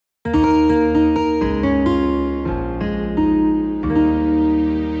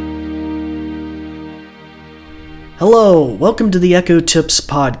Hello, welcome to the Echo Tips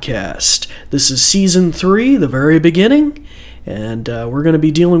podcast. This is season 3, the very beginning, and we're going to be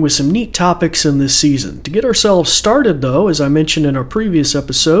dealing with some neat topics in this season. To get ourselves started, though, as I mentioned in our previous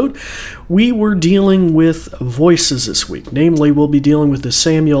episode, we were dealing with voices this week. Namely, we'll be dealing with the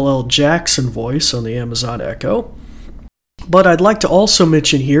Samuel L. Jackson voice on the Amazon Echo. But I'd like to also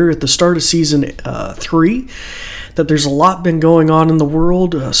mention here at the start of season 3 that there's a lot been going on in the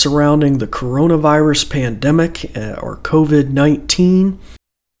world surrounding the coronavirus pandemic or COVID-19.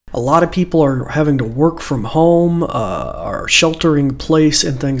 A lot of people are having to work from home, are sheltering in place,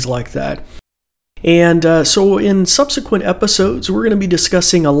 and things like that. And so in subsequent episodes, we're going to be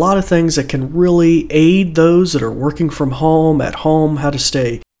discussing a lot of things that can really aid those that are working from home, at home, how to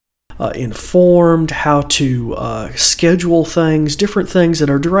stay informed, how to schedule things, different things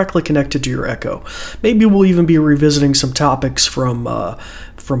that are directly connected to your Echo. Maybe we'll even be revisiting some topics from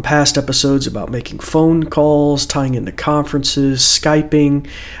past episodes about making phone calls, tying into conferences, Skyping.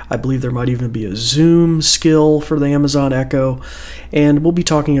 I believe there might even be a Zoom skill for the Amazon Echo, and we'll be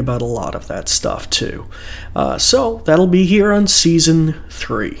talking about a lot of that stuff too. So that'll be here on season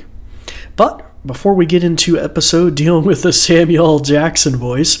 3. But before we get into episode dealing with the Samuel L. Jackson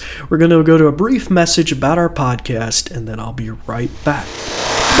voice, we're going to go to a brief message about our podcast, and then I'll be right back.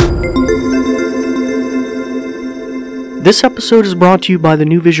 This episode is brought to you by the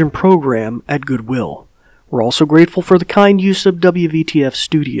New Vision program at Goodwill. We're also grateful for the kind use of WVTF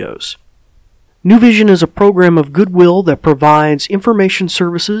Studios. New Vision is a program of Goodwill that provides information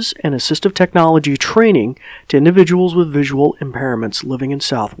services and assistive technology training to individuals with visual impairments living in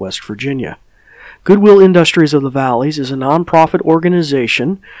Southwest Virginia. Goodwill Industries of the Valleys is a nonprofit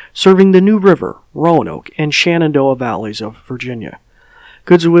organization serving the New River, Roanoke, and Shenandoah Valleys of Virginia.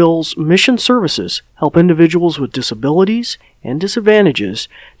 Goodwill's mission services help individuals with disabilities and disadvantages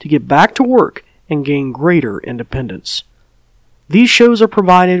to get back to work and gain greater independence. These shows are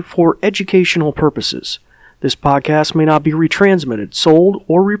provided for educational purposes. This podcast may not be retransmitted, sold,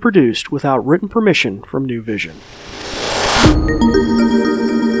 or reproduced without written permission from New Vision.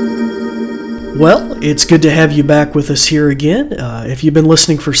 Well, it's good to have you back with us here again. If you've been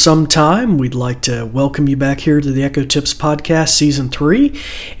listening for some time, we'd like to welcome you back here to the Echo Tips Podcast Season 3.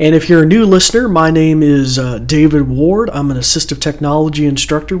 And if you're a new listener, my name is David Ward. I'm an assistive technology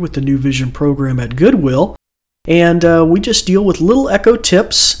instructor with the New Vision program at Goodwill. And we just deal with little Echo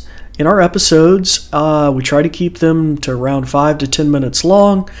tips in our episodes. We try to keep them to around 5 to 10 minutes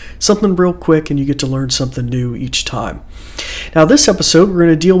long, something real quick, and you get to learn something new each time. Now, this episode, we're going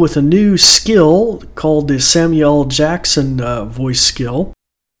to deal with a new skill called the Samuel L. Jackson voice skill.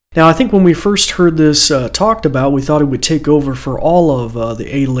 Now, I think when we first heard this talked about, we thought it would take over for all of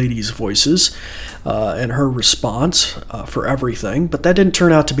the A-Lady's voices and her response for everything, but that didn't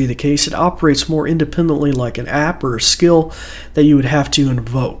turn out to be the case. It operates more independently like an app or a skill that you would have to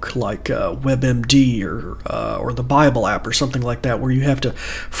invoke, like WebMD or the Bible app or something like that, where you have to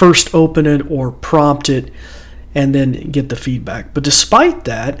first open it or prompt it and then get the feedback. But despite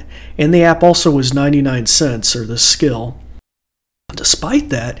that, and the app also was 99 cents, or the skill, despite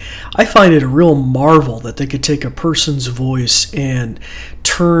that, I find it a real marvel that they could take a person's voice and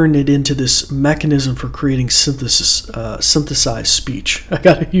turn it into this mechanism for creating synthesized speech. I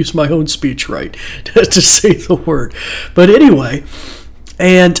got to use my own speech right to say the word. But anyway,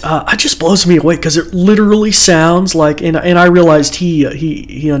 and it just blows me away because it literally sounds like, and I realized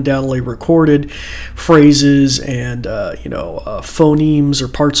he undoubtedly recorded phrases and phonemes or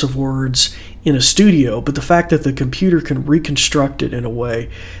parts of words in a studio, but the fact that the computer can reconstruct it in a way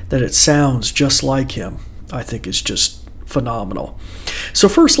that it sounds just like him, I think is just phenomenal. So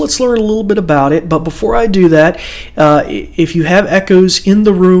first, let's learn a little bit about it, but before I do that, if you have echoes in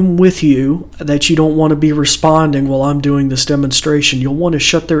the room with you that you don't want to be responding while I'm doing this demonstration, you'll want to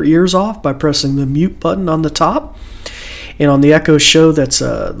shut their ears off by pressing the mute button on the top. And on the Echo Show, that's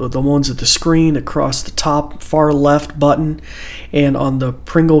the ones at the screen across the top far left button. And on the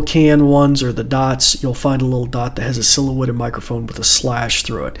Pringle can ones or the dots, you'll find a little dot that has a silhouetted microphone with a slash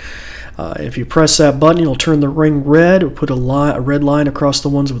through it. If you press that button, it'll turn the ring red or put a red line across the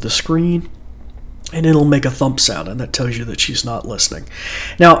ones with the screen. And it'll make a thump sound, and that tells you that she's not listening.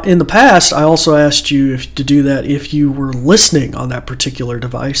 Now, in the past, I also asked you to do that if you were listening on that particular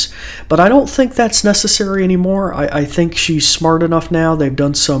device, but I don't think that's necessary anymore. I think she's smart enough now. They've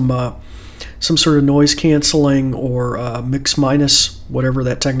done some sort of noise canceling or mix minus, whatever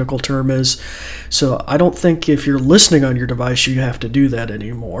that technical term is. So I don't think if you're listening on your device, you have to do that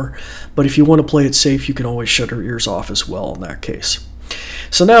anymore. But if you want to play it safe, you can always shut her ears off as well in that case.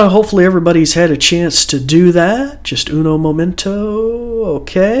 So now hopefully everybody's had a chance to do that. Just uno momento.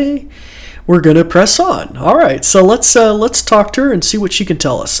 Okay. We're going to press on. All right. So let's talk to her and see what she can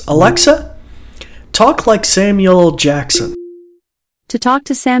tell us. Alexa, talk like Samuel L. Jackson. To talk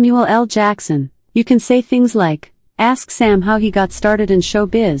to Samuel L. Jackson, you can say things like, "Ask Sam how he got started in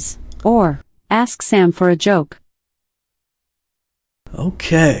showbiz," or "Ask Sam for a joke."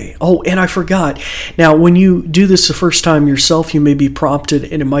 Okay. Oh, and I forgot. Now, when you do this the first time yourself, you may be prompted,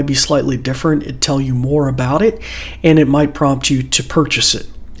 and it might be slightly different. It'll tell you more about it, and it might prompt you to purchase it.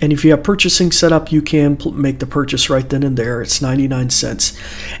 And if you have purchasing set up, you can make the purchase right then and there. It's 99 cents.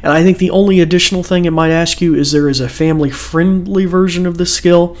 And I think the only additional thing it might ask you is there is a family-friendly version of this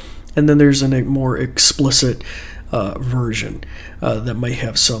skill, and then there's a more explicit version that may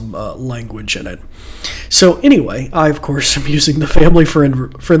have some language in it. So anyway, I of course am using the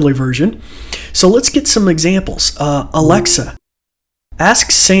family-friendly version. So let's get some examples. Alexa,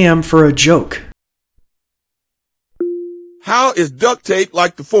 ask Sam for a joke. How is duct tape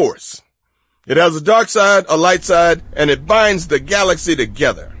like the Force? It has a dark side, a light side, and it binds the galaxy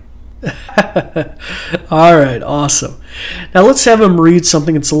together. All right, awesome. Now let's have him read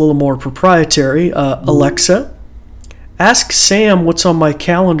something that's a little more proprietary. Alexa, ask Sam what's on my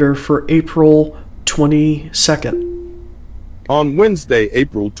calendar for April 22nd. On Wednesday,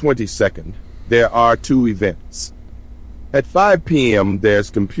 April 22nd, there are 2 events. At 5 p.m., there's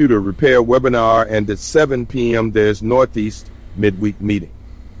computer repair webinar, and at 7 p.m., there's Northeast midweek meeting.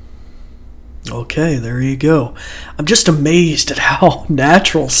 Okay, there you go. I'm just amazed at how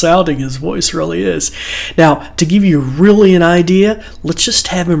natural sounding his voice really is. Now, to give you really an idea, let's just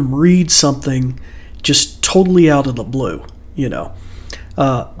have him read something just totally out of the blue,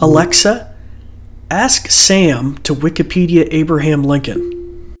 Alexa, ask Sam to Wikipedia Abraham Lincoln.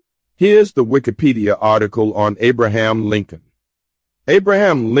 Here's the Wikipedia article on Abraham Lincoln.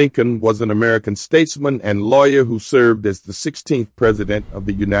 Abraham Lincoln was an American statesman and lawyer who served as the 16th President of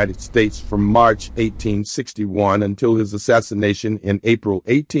the United States from March 1861 until his assassination in April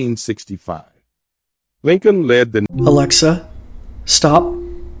 1865. Lincoln led the... Alexa, stop.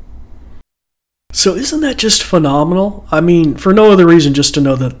 So isn't that just phenomenal? I mean, for no other reason, just to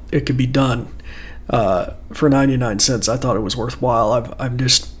know that it could be done for 99 cents. I thought it was worthwhile. I'm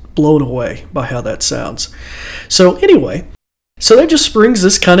just blown away by how that sounds. So anyway, so that just brings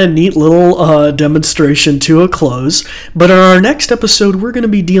this kind of neat little demonstration to a close. But in our next episode, we're going to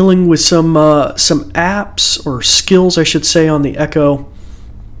be dealing with some apps, or skills, I should say, on the Echo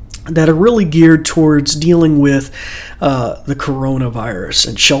that are really geared towards dealing with the coronavirus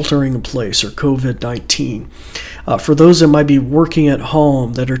and sheltering in place, or COVID-19. For those that might be working at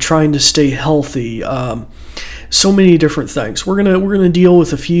home, that are trying to stay healthy, so many different things. We're gonna deal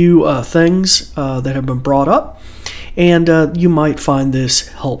with a few things that have been brought up, and you might find this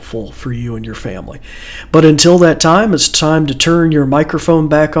helpful for you and your family. But until that time, it's time to turn your microphone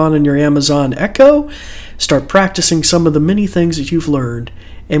back on in your Amazon Echo, start practicing some of the many things that you've learned,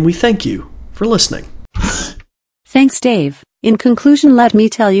 and we thank you for listening. Thanks, Dave. In conclusion, let me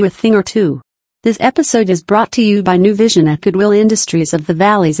tell you a thing or two. This episode is brought to you by New Vision at Goodwill Industries of the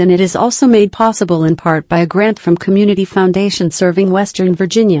Valleys, and it is also made possible in part by a grant from Community Foundation serving Western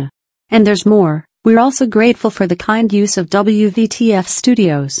Virginia. And there's more. We're also grateful for the kind use of WVTF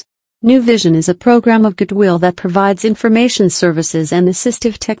Studios. New Vision is a program of Goodwill that provides information services and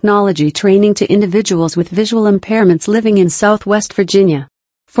assistive technology training to individuals with visual impairments living in Southwest Virginia.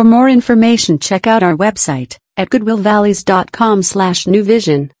 For more information, check out our website at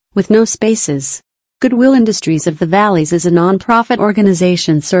goodwillvalleys.com/newvision. with no spaces. Goodwill Industries of the Valleys is a non-profit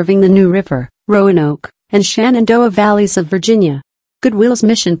organization serving the New River, Roanoke, and Shenandoah Valleys of Virginia. Goodwill's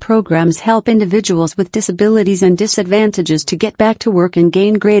mission programs help individuals with disabilities and disadvantages to get back to work and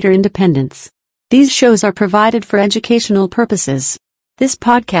gain greater independence. These shows are provided for educational purposes. This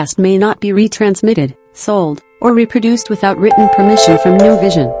podcast may not be retransmitted, sold, or reproduced without written permission from New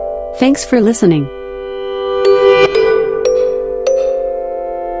Vision. Thanks for listening.